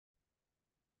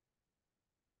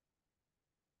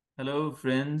Hello,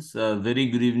 friends. Very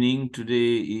good evening.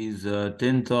 Today is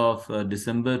 10th of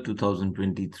December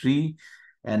 2023,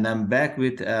 and I'm back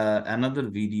with another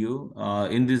video.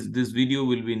 In this video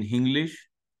will be in English,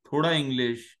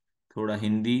 English, थोड़ा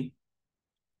Hindi.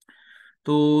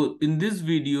 तो in this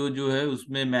video जो है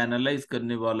उसमें मैं analyse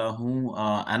करने वाला हूँ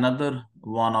another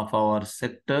one of our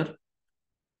sector.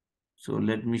 So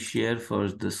let me share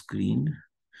first the screen.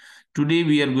 Today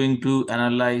we are going to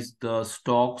analyze the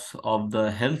stocks of the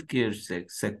healthcare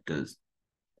sectors.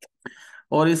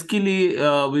 और इसके लिए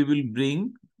we will bring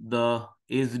the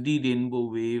HD rainbow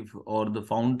wave और the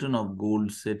fountain of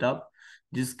gold setup,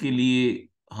 जिसके लिए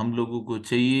हम लोगों को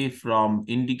चाहिए from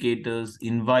indicators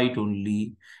invite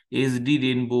only HD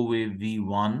rainbow wave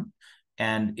V1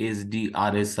 and HD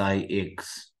RSI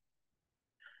X.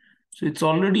 So it's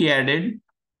already added,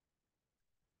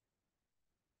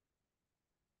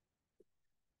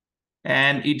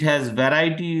 and it has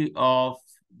variety of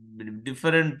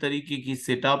different तरीके की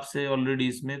setups है ऑलरेडी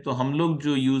इसमें. तो हम लोग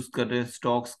जो यूज कर रहे हैं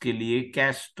स्टॉक्स के लिए,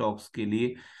 कैश स्टॉक्स के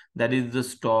लिए, that is the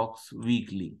stocks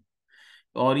weekly.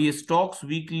 और ये स्टॉक्स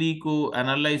वीकली को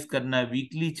एनालाइज करना है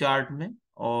वीकली चार्ट में,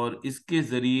 और इसके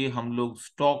जरिए हम लोग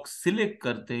स्टॉक सिलेक्ट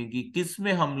करते हैं कि किस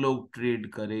में हम लोग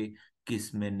ट्रेड करें,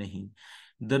 किस में नहीं.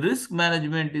 The risk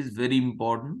management is very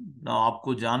important.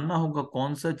 आपको जानना होगा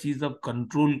कौन सा चीज आप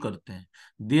कंट्रोल करते हैं.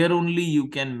 There only you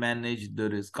can manage the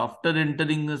risk. After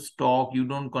entering a stock you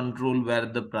don't control where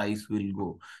the price will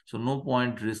go, so no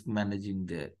point risk managing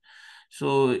there. So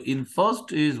in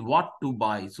first is what to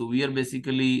buy. So we are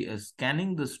basically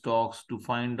scanning the stocks to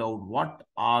find out what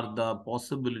are the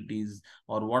possibilities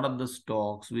or what are the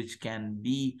stocks which can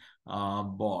be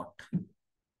bought.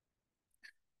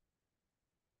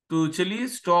 तो चलिए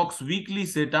stocks weekly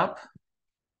setup,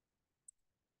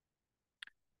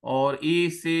 और ए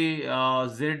से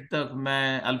Z तक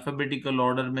मैं alphabetical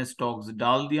order में stocks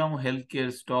डाल दिया हूं हेल्थ केयर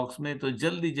स्टॉक्स में. तो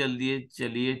जल्दी जल्दी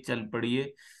चलिए चल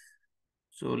पड़िए.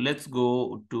 So let's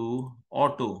go to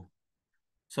auto.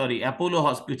 Sorry, Apollo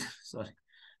Hospital. Sorry,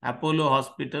 Apollo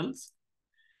Hospitals.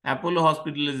 Apollo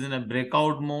Hospital is in a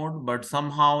breakout mode, but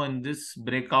somehow in this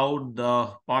breakout,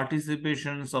 the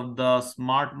participations of the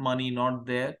smart money not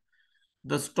there.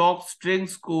 The stock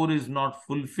strength score is not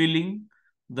fulfilling.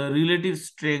 The relative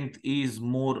strength is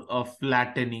more of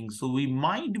flattening. So we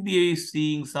might be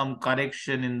seeing some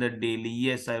correction in the daily.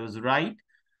 Yes, I was right.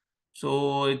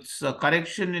 So it's a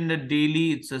correction in a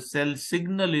daily, it's a sell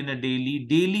signal in a daily.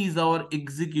 Daily is our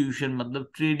execution, मतलब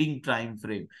trading time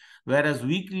frame, whereas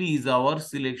weekly is our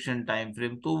selection time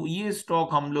frame. तो ये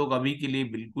stock हम लोग अभी के लिए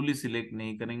बिल्कुल ही select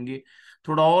नहीं करेंगे.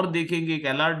 थोड़ा और देखेंगे. एक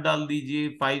अलर्ट डाल दीजिए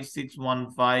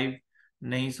 5615,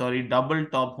 नहीं सॉरी डबल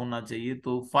टॉप होना चाहिए,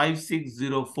 तो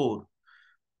 5604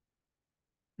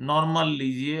 नॉर्मल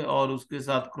लीजिए, और उसके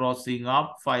साथ क्रॉसिंग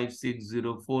अप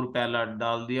 5604 पे अलर्ट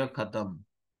डाल दिया, खत्म.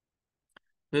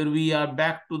 Here we are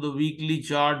back to the weekly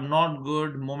chart. Not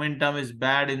good. Momentum is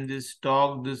bad in this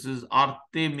stock. This is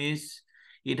Artemis.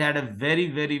 It had a very,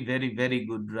 very, very, very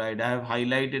good ride. I have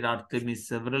highlighted Artemis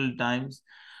several times.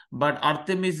 But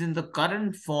Artemis in the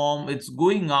current form, it's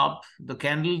going up. The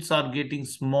candles are getting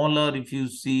smaller. If you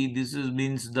see, this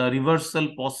means the reversal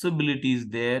possibility is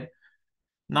there.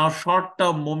 Now,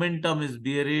 short-term momentum is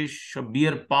bearish,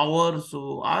 bear power. So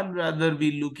I'd rather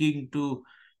be looking to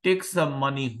take some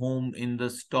money home in the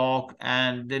stock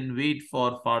and then wait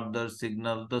for further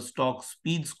signal. The stock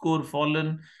speed score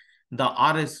fallen. The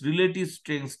RS relative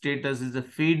strength status is a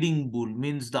fading bull,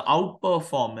 means the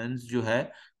outperformance जो है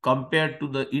compared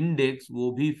to the index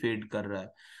वो भी fade कर रहा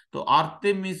है. तो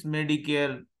Artemis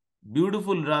Medicare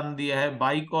beautiful run दिया है.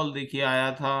 बाई कॉल देखिए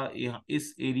आया था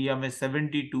इस एरिया में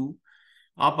 72.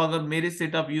 आप अगर मेरे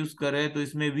सेटअप यूज करें तो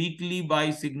इसमें weekly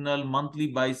by signal, monthly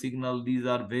by signal, these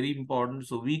are very important.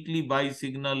 So weekly by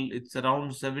signal it's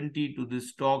around 72. This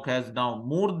stock has now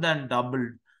more than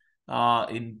doubled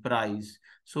in price.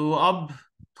 सो अब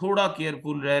थोड़ा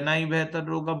केयरफुल रहना ही बेहतर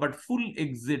होगा, बट फुल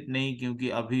एग्जिट नहीं, क्योंकि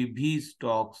अभी भी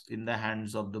stocks in the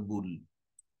hands of the bull.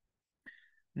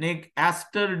 Next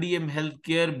Aster DM health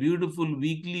care beautiful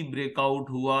weekly breakout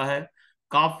हुआ है.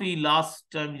 काफी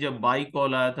लास्ट टाइम जब बाई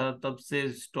कॉल आया था तब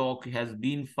से stock has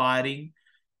been firing,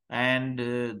 and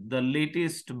the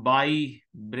latest buy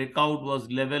breakout was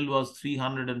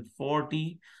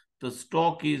 340. The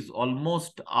stock is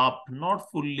almost up,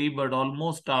 not fully but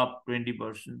almost up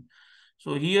 20%.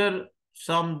 So here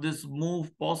this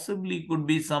move possibly could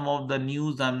be some of the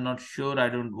news. I'm not sure, I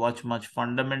don't watch much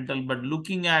fundamental, but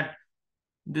looking at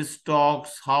the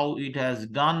stocks, how it has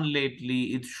done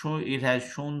lately, it has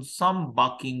shown some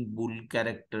bucking bull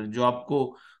character. जो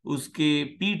आपको उसके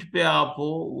पीठ पे आप हो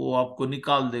वो आपको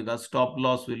निकाल देगा. Stop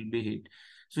loss will be hit.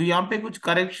 सो यहाँ पे कुछ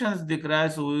करेक्शंस दिख रहा है,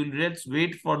 so let's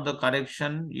wait for the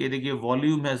correction. ये देखिए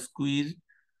वॉल्यूम है squeeze.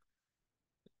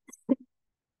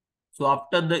 So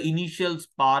after the initial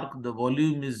spark, the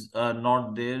volume is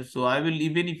not there. So I will,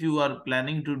 even if you are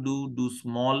planning to do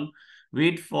small,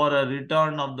 wait for a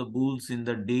return of the bulls in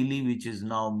the daily, which is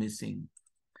now missing.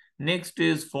 Next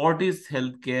is Fortis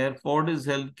Healthcare. Fortis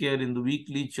Healthcare in the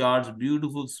weekly charts,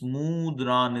 beautiful smooth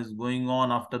run is going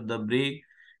on after the break.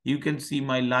 You can see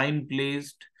my line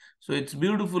placed. So it's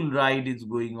beautiful ride is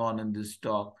going on in this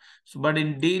stock. So, but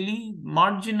in daily,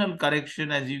 marginal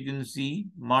correction, as you can see,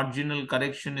 marginal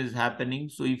correction is happening.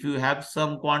 So if you have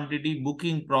some quantity,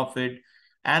 booking profit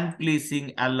and placing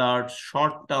alerts,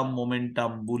 short-term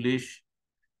momentum bullish,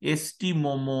 ST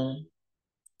Momo,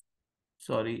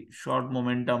 sorry, short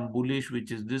momentum bullish,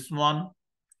 which is this one,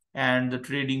 and the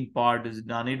trading part is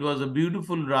done. It was a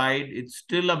beautiful ride. It's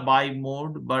still a buy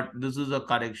mode, but this is a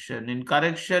correction. In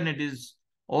correction, it is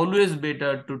always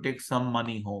better to take some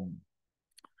money home.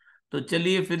 तो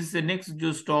चलिए फिर से next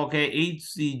जो stock है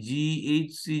HCG.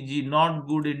 HCG not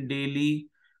good in daily.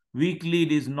 Weekly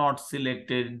it is not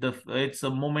selected. Its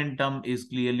momentum is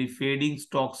clearly fading.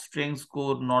 Stock strength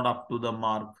score not up to the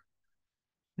mark.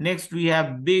 Next, we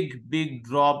have big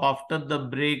drop after the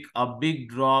break, a big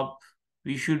drop.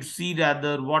 We should see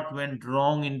rather what went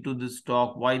wrong into the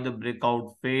stock, why the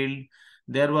breakout failed.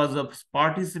 There was a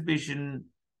participation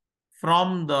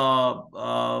from the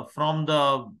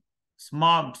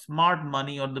smart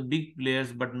money or the big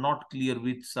players, but not clear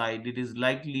which side. It is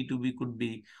likely to be, could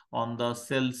be on the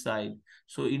sell side.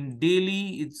 So in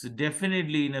daily, it's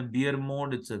definitely in a bear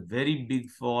mode. It's a very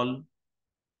big fall.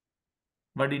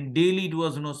 But in daily, it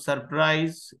was no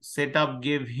surprise. Setup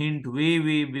gave hint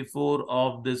way before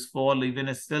of this fall. Even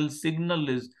a sell signal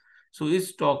is. So इस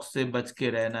stock से बच के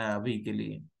रहना है अभी के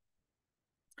लिए.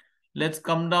 Let's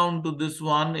come down to this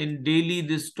one. In daily,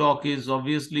 this stock is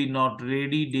obviously not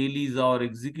ready. Daily is our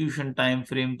execution time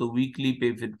frame. So weekly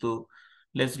पे फिर तो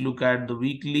let's look at the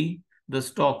weekly. The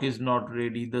stock is not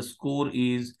ready. The score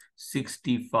is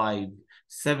 65.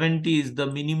 70 is the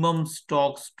minimum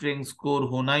stock strength score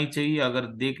होना ही चाहिए. अगर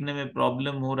देखने में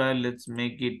problem हो रहा है, let's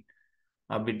make it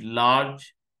a bit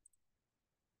large.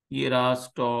 ये रहा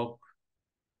stock.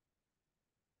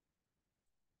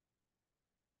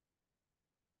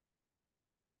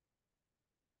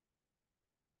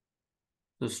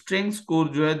 तो strength score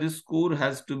जो है, this score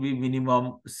has to be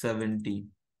minimum 70.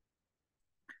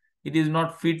 It is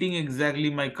not fitting exactly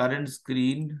my current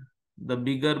screen. The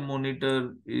bigger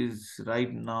monitor is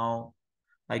right now.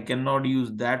 I cannot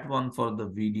use that one for the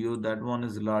video. That one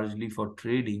is largely for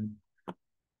trading.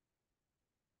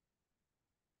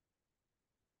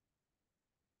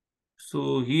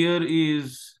 So here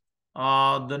is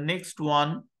the next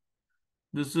one.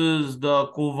 This is the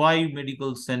Kovai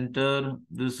Medical Center.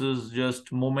 This is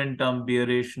just momentum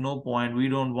bearish. No point. We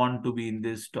don't want to be in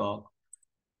this stock.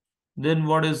 Then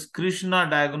what is Krishna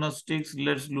Diagnostics?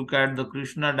 Let's look at the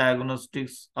Krishna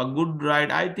Diagnostics. A good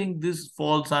ride. I think this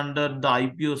falls under the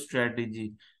IPO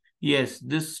strategy. Yes,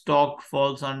 this stock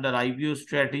falls under IPO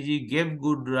strategy. Gave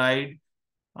good ride.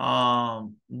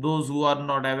 Those who are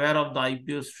not aware of the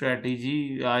IPO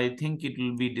strategy, I think it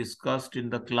will be discussed in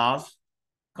the class.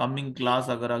 Coming class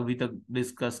अगर अभी तक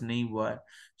discuss नहीं हुआ है.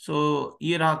 So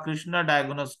ये रहा Krishna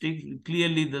Diagnostics.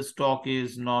 Clearly the stock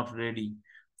is not ready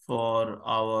for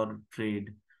our trade.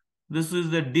 This is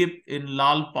the dip in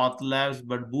Lal Path Labs,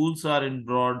 but bulls are in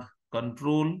broad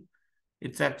control.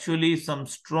 It's actually some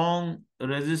strong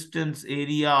resistance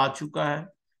area आ चुका है.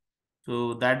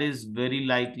 So that is very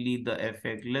likely the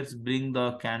effect. Let's bring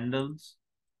the candles.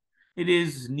 It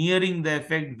is nearing the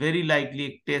effect, very likely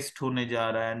एक test होने जा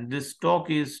रहा है. And this stock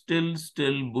is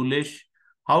still bullish.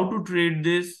 How to trade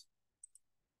this?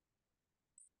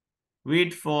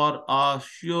 Wait for a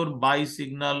sure buy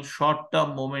signal,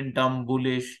 short-term momentum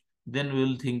bullish, then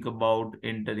we'll think about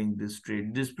entering this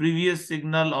trade. This previous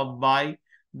signal of buy,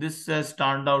 this has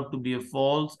turned out to be a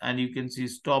false, and you can see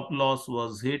stop loss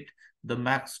was hit, the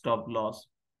max stop loss.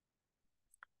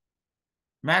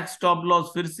 Max stop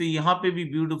loss फिर से यहाँ पे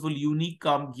भी beautiful unique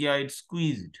काम किया, it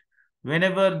squeezed.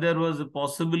 Whenever there was a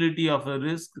possibility of a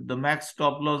risk, the max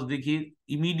stop loss देखिए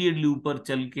immediately ऊपर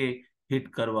चल के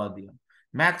hit करवा दिया.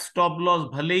 मैक्स स्टॉप लॉस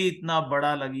भले ही इतना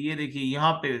बड़ा लगे, ये देखिए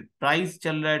यहाँ पे प्राइस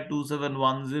चल रहा है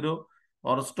 2710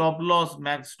 और stop loss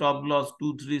max stop loss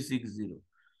 2360.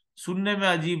 सुनने में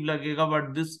अजीब लगेगा, but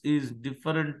this is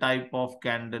different type of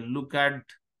candle. Look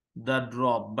at the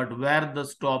drop, but where the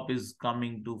stop is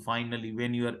coming to finally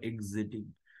when you are exiting.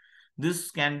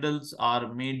 These candles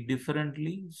are made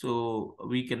differently, so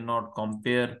we cannot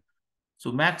compare.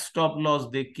 So max stop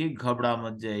loss देख के घबरा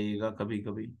मत जाइएगा कभी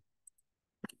कभी.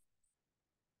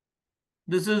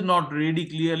 This is not ready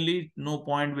clearly. No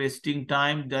point wasting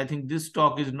time. I think this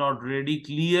stock is not ready.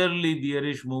 Clearly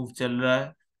bearish move चल रहा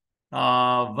है.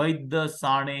 Vaidya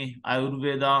Sane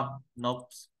Ayurveda, nope.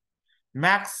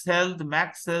 Max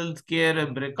Health Care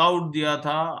breakout दिया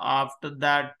था. After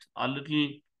that a little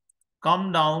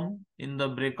come down in the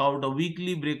breakout. A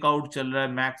weekly breakout चल रहा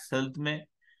है Max Health में.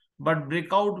 But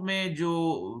breakout में जो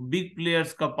बिग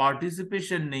प्लेयर्स का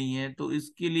पार्टिसिपेशन नहीं है, तो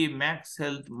इसके लिए मैक्स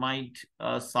हेल्थ माइट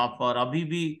सफर. अभी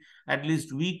भी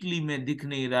एटलीस्ट वीकली में दिख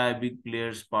नहीं रहा है big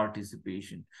players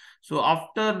participation. So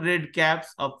after red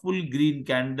caps a full green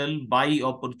candle by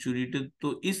opportunity.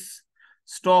 तो इस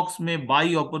स्टॉक्स में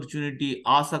बाई अपॉर्चुनिटी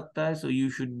आ सकता है. So you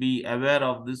should be aware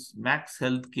of this. Max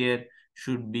health care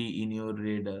should be in your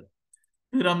raider.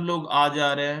 फिर हम लोग आ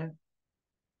जा रहे हैं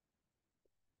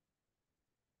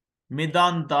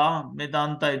Medanta,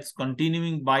 it's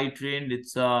continuing buy trend.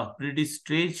 It's a pretty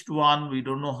stretched one. We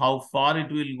don't know how far it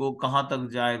will go, कहां तक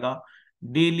जाएगा.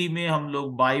 Daily में हम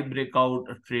लोग बाई ब्रेकआउट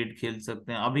ट्रेड खेल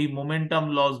सकते हैं. अभी मोमेंटम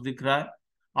लॉस दिख रहा है.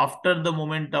 आफ्टर द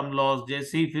मोमेंटम लॉस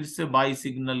जैसे ही फिर से बाई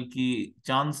सिग्नल की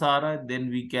चांस आ रहा है, then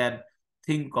we can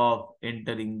think of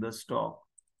entering the stock.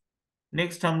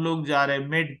 Next हम लोग जा रहे हैं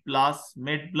मेड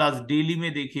प्लस डेली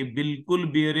में देखिए बिल्कुल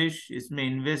बेयरिश. इसमें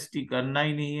इन्वेस्ट ही करना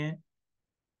ही नहीं है.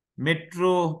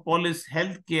 मेट्रोपोलिस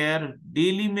हेल्थ केयर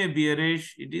डेली में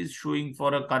bearish. It is showing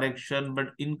for a correction,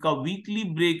 but इनका वीकली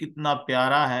ब्रेक इतना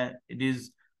प्यारा है. It is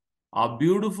a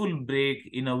beautiful break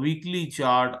in a weekly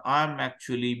chart. I am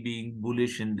actually being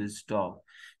bullish in this stock.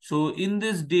 So in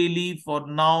this daily for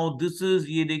now this is,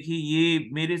 ये देखिए, ये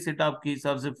मेरे setup के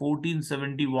हिसाब से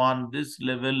 1471. This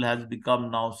level has become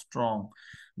now strong.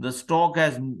 The stock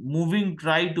has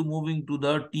try to moving to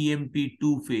the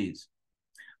TMP2 phase.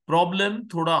 Problem,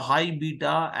 thoda high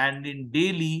beta, and in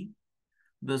daily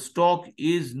the stock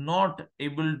is not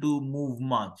able to move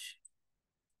much.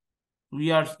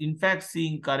 We are in fact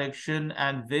seeing correction,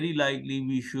 and very likely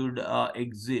we should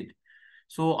exit.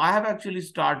 So I have actually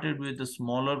started with a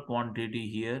smaller quantity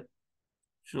here.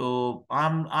 So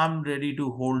I'm ready to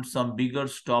hold some bigger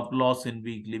stop loss in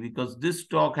weekly, because this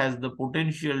stock has the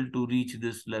potential to reach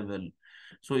this level.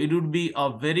 So it would be a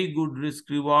very good risk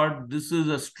reward. This is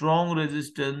a strong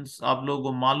resistance. आप लोगों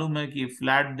को मालूम है कि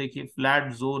flat देखिए, flat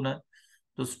zone है,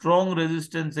 तो strong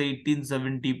resistance है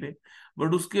 1870 पे.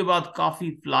 बट उसके बाद काफी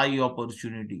fly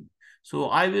opportunity. So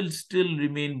I will still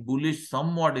remain bullish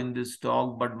somewhat in this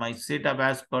stock, but my setup,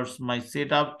 as per my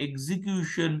setup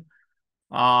execution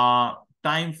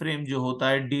time frame जो होता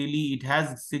है daily, it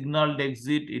has signaled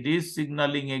exit, it is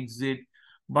signaling exit.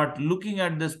 But looking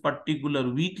at this particular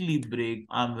weekly break,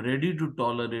 I'm ready to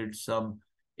tolerate some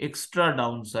extra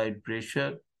downside pressure.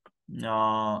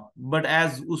 But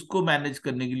as उसको manage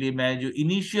करने के लिए मैं जो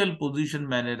initial position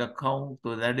मैंने रखा हूं,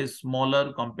 तो that is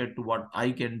smaller compare to what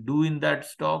I can do in that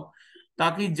stock.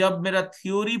 ताकि जब मेरा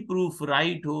थ्योरी प्रूफ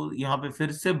राइट हो, यहाँ पे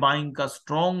फिर से बाइंग का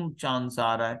स्ट्रॉन्ग चांस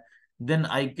आ रहा है, then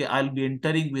I B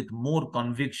entering with more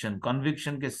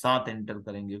conviction के साथ एंटर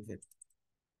करेंगे. फिर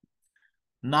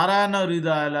Narayana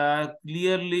Hridayalaya,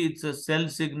 clearly it's a sell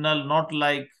signal, not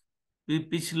like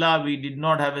Pichla, we did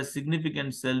not have a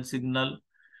significant sell signal.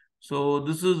 So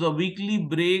this is a weekly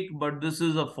break, but this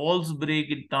is a false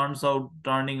break. It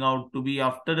turning out to be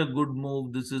after a good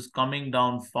move. This is coming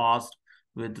down fast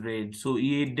with rate. So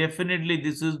definitely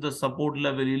this is the support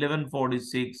level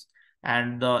 1146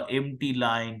 and the empty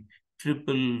line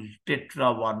triple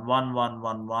tetra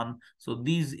 1111. So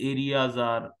these areas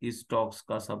are stocks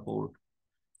ka support.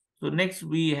 So next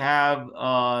we have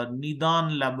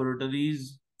Nidan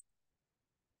Laboratories.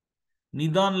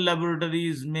 Nidan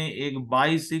Laboratories में एक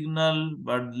buy signal,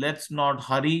 but let's not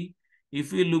hurry.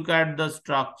 If we look at the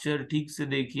structure, ठीक से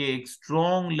देखिए, एक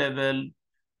strong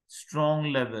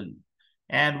level.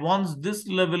 And once this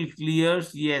level clears,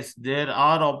 yes, there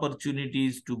are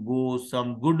opportunities to go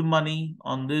some good money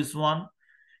on this one.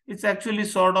 It's actually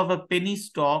sort of a penny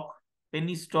stock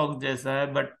जैसा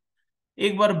है, but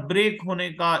एक बार break होने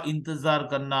का इंतजार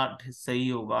करना सही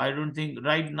होगा. I don't think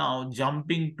right now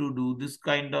jumping to do this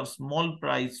kind of small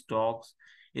price stocks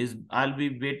is I'll be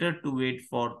better to wait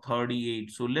for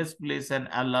 38. So let's place an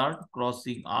alert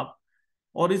crossing up.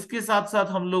 और इसके साथ साथ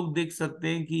हम लोग देख सकते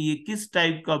हैं कि ये किस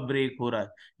टाइप का ब्रेक हो रहा है.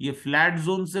 ये फ्लैट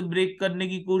जोन से ब्रेक करने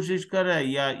की कोशिश कर रहा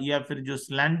है, या फिर जो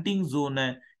स्लैंटिंग जोन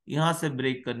है यहां से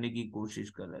ब्रेक करने की कोशिश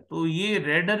कर रहा है. तो ये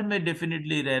रेडर में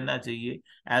डेफिनेटली रहना चाहिए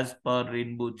as per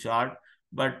rainbow chart.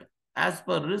 But as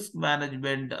per risk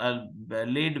management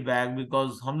laid back,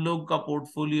 because हम लोग का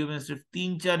पोर्टफोलियो में सिर्फ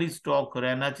 3-4 ही स्टॉक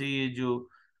रहना चाहिए जो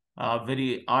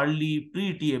वेरी अर्ली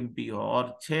प्री TMP हो,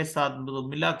 और 6-7 तो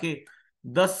मिला के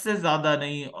 10 से ज्यादा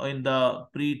नहीं in the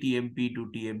pre TMP to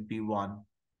TMP1.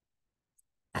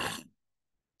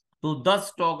 तो 10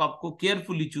 स्टॉक आपको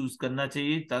केयरफुली चूज करना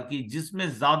चाहिए ताकि जिसमें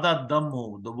ज्यादा दम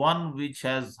हो, the one which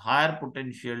has higher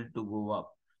potential to go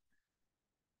up.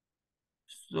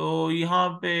 सो यहाँ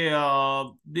पे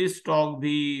दिस स्टॉक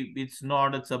भी it's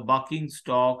not, it's a baking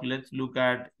stock. Let's look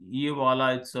at ये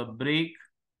वाला, it's a break.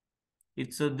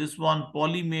 It's a this one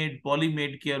Polymade.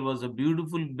 Polymade Care was a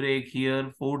beautiful break here,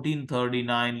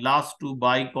 1439. Last two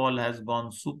buy call has gone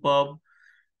superb.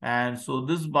 And so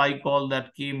this buy call that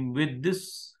came with this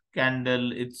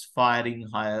candle, it's firing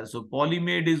higher. So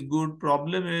Polymade is good.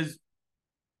 Problem is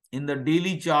in the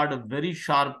daily chart, a very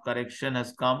sharp correction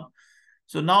has come.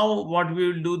 So now what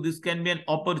we will do, this can be an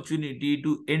opportunity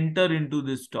to enter into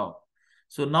this stock.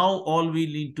 So now all we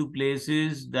need to place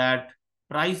is that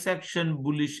price action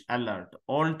bullish alert,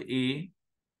 Alt A,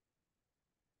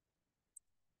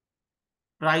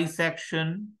 price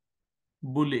action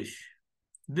bullish.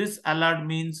 This alert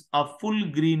means a full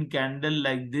green candle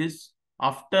like this.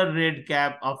 After red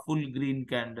cap, a full green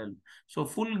candle. So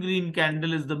full green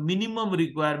candle is the minimum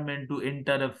requirement to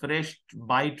enter a fresh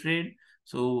buy trade.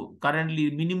 So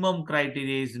currently minimum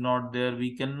criteria is not there.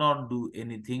 We cannot do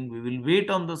anything. We will wait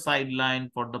on the sideline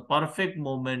for the perfect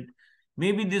moment.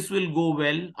 Maybe this will go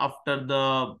well after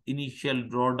the initial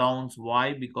drawdowns.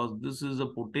 Why? Because this is a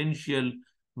potential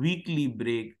weekly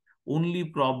break. Only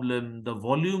problem, the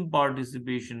volume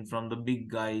participation from the big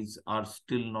guys are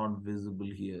still not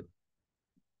visible here.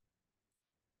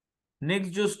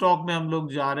 Next जो stock में हम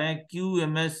लोग जा रहे हैं,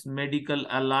 QMS Medical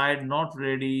Allied, not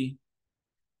ready.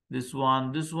 This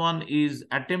one is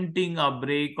attempting a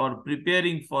break or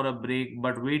preparing for a break,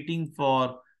 but waiting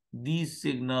for these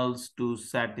signals to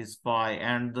satisfy.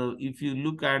 And if you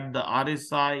look at the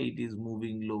RSI, it is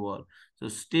moving lower. So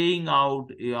staying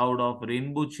out of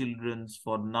Rainbow Children's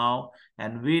for now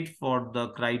and wait for the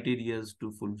criterias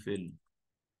to fulfill.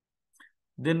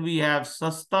 Then we have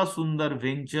Sasta Sundar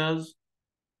Ventures.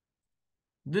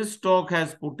 This stock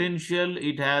has potential.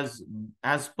 It has,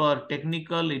 as per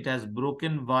technical, it has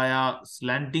broken via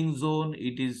slanting zone.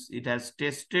 It has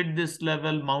tested this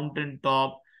level, mountain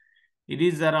top. It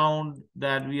is around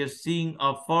that we are seeing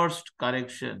a first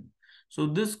correction. So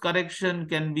this correction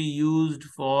can be used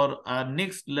for our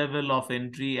next level of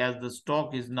entry, as the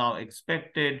stock is now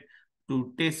expected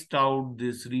to test out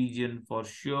this region for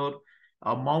sure.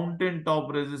 A mountain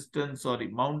top resistance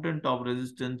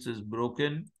is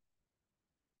broken.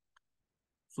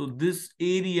 So this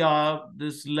area,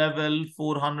 this level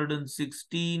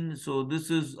 416, so this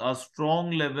is a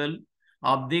strong level.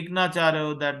 आप देखना चाह रहे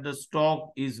हो that the stock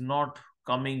is not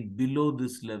coming below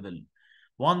this level.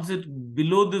 Once it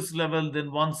below this level,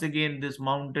 then once again this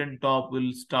mountain top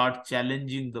will start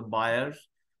challenging the buyers.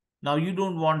 Now you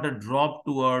don't want a drop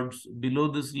towards below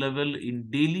this level in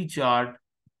daily chart.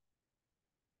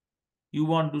 You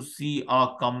want to see a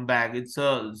comeback. It's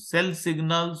a sell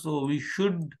signal, so we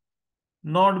should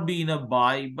not be in a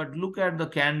buy, but look at the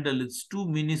candle, it's too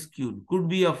minuscule. Could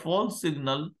be a false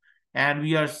signal and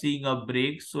we are seeing a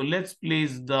break. So let's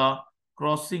place the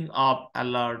crossing up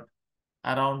alert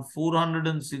around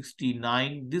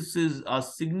 469. This is a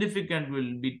significant,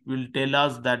 will tell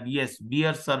us that yes,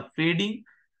 bears are fading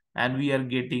and we are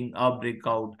getting a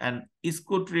breakout. And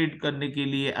इसको trade करने के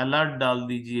लिए alert डाल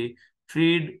दीजिए,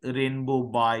 trade rainbow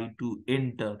buy to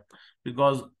enter,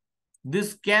 because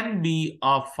this can be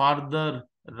a further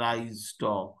rise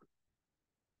stock.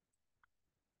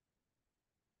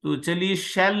 तो चलिए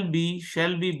shell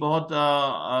भी बहुत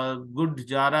गुड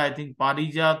जा रहा है। आई थिंक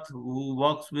पारिजात who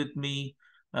works with me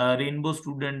rainbow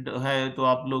student है, तो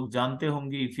आप लोग जानते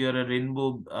होंगे if you are a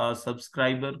rainbow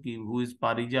subscriber की हु इज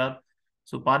पारिजात.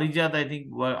 So Parijat, I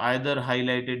think, were either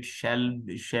highlighted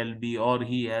Shelby or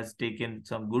he has taken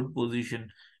some good position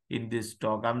in this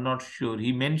stock. I'm not sure.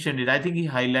 He mentioned it. I think he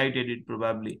highlighted it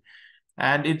probably.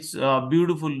 And it's a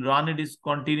beautiful run. It is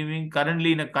continuing.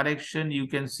 Currently in a correction, you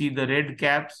can see the red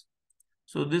caps.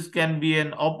 So this can be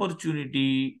an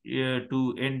opportunity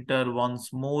to enter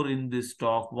once more in this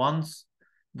stock once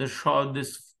this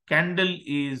candle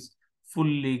is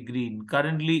fully green.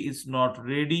 Currently, it's not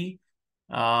ready.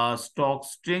 Stock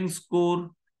strength score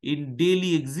in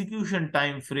daily execution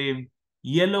time frame,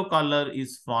 yellow color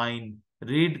is fine,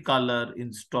 red color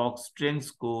in stock strength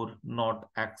score not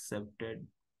accepted.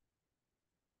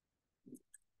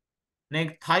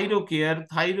 Next, Thyrocare.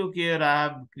 Thyrocare, I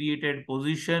have created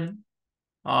position.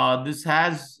 This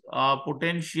has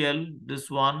potential, this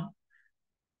one.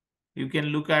 You can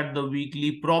look at the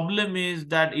weekly. Problem is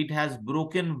that it has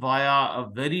broken via a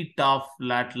very tough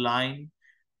flat line.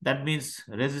 That means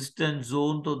resistance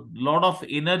zone. तो lot of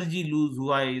energy lose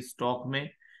हुआ है इस stock में.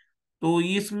 तो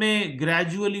इसमें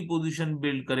gradually position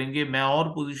build करेंगे. मैं और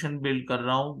पोजीशन बिल्ड कर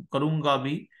रहा हूँ, करूंगा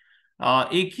भी.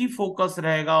 एक ही फोकस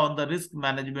रहेगा on the risk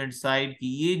management side कि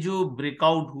ये जो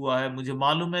ब्रेकआउट हुआ है, मुझे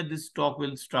मालूम है this stock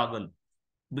will struggle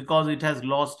because it has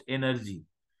lost energy,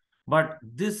 but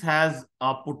this has a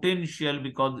potential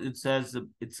because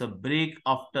it's a break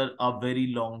after a very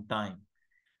long time.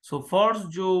 So first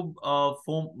जो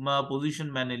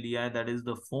position मैंने लिया है that is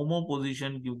the FOMO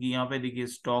position, क्योंकि यहाँ पे देखिए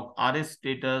stock RS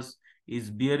status is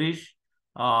bearish,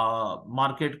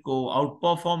 market को out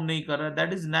perform नहीं कर रहा है,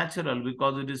 that is natural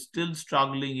because it is still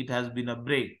struggling, it has been a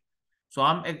break. So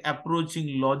I'm approaching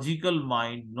logical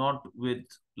mind, not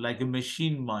with like a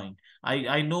machine mind.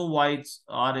 I know why its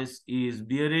RS is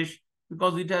bearish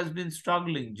because it has been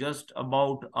struggling. Just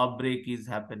about a break is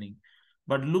happening.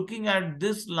 But looking at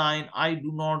this line, I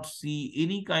do not see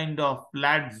any kind of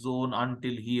flat zone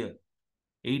until here,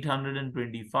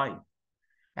 825.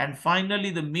 And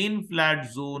finally, the main flat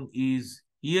zone is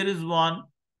here is one,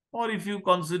 or if you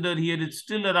consider here, it's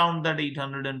still around that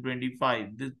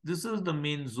 825. This is the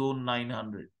main zone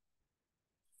 900.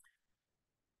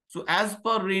 So as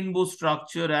per rainbow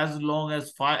structure, as long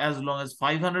as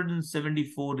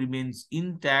 574 remains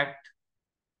intact,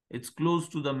 it's close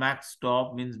to the max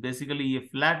stop, means basically a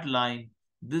flat line,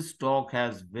 this stock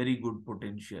has very good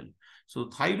potential. So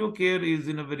Thyrocare is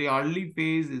in a very early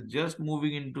phase, it's just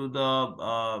moving into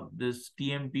the this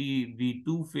TMP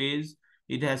V2 phase.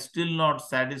 It has still not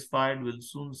satisfied, will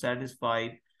soon satisfy.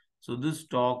 So this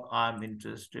stock I'm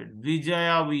interested.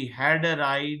 Vijaya, we had a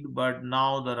ride, but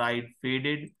now the ride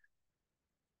faded.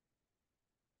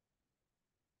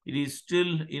 It is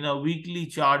still in a weekly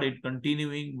chart, it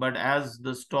continuing, but as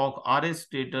the stock RS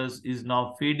status is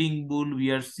now fading bull,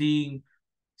 we are seeing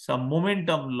some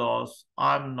momentum loss.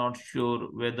 I'm not sure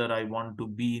whether I want to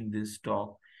be in this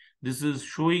stock. This is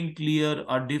showing clear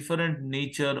a different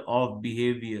nature of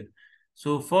behavior.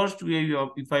 So first,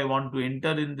 if I want to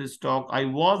enter in this stock, I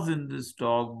was in this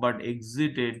stock but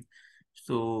exited.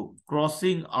 So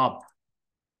crossing up,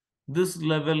 this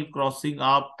level crossing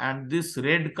up, and this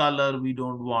red color we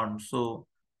don't want. So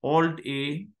Alt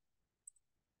A,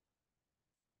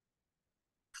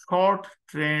 short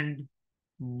trend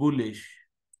bullish.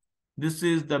 This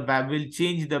is the will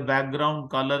change the background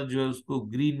color, जो है उसको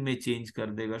green में change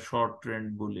कर देगा, short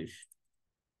trend bullish.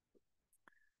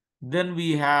 Then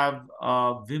we have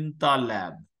Vimta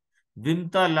Lab.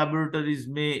 Vimta Laboratories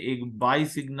में एक buy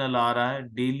signal आ रहा है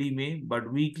daily में,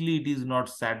 but weekly it is not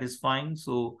satisfying,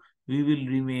 so we will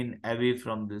remain away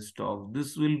from this stock.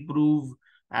 This will prove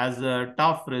as a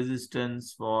tough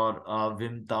resistance for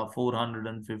Vimta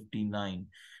 459.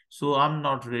 So I'm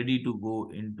not ready to go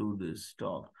into this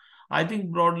stock. I think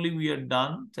broadly we are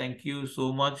done. Thank you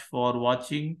so much for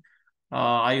watching.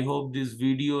 I hope this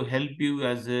video help you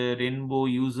as a Rainbow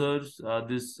users,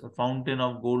 this Fountain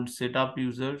of Gold setup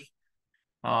users.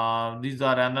 These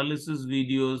are analysis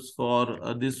videos for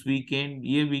this weekend.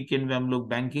 ये weekend में हम लोग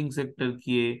banking sector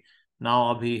किए,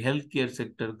 now अभी healthcare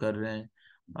sector कर रहे हैं.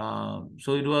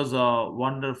 So it was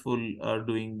wonderful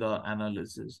doing the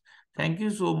analysis. Thank you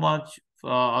so much.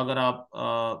 अगर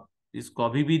आप इसको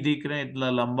अभी भी देख रहे हैं इतना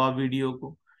लंबा वीडियो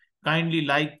को, kindly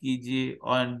like कीजिए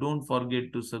and don't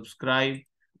forget to subscribe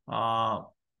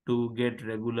to get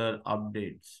regular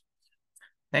updates.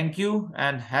 Thank you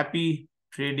and happy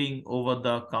trading over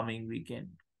the coming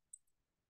weekend.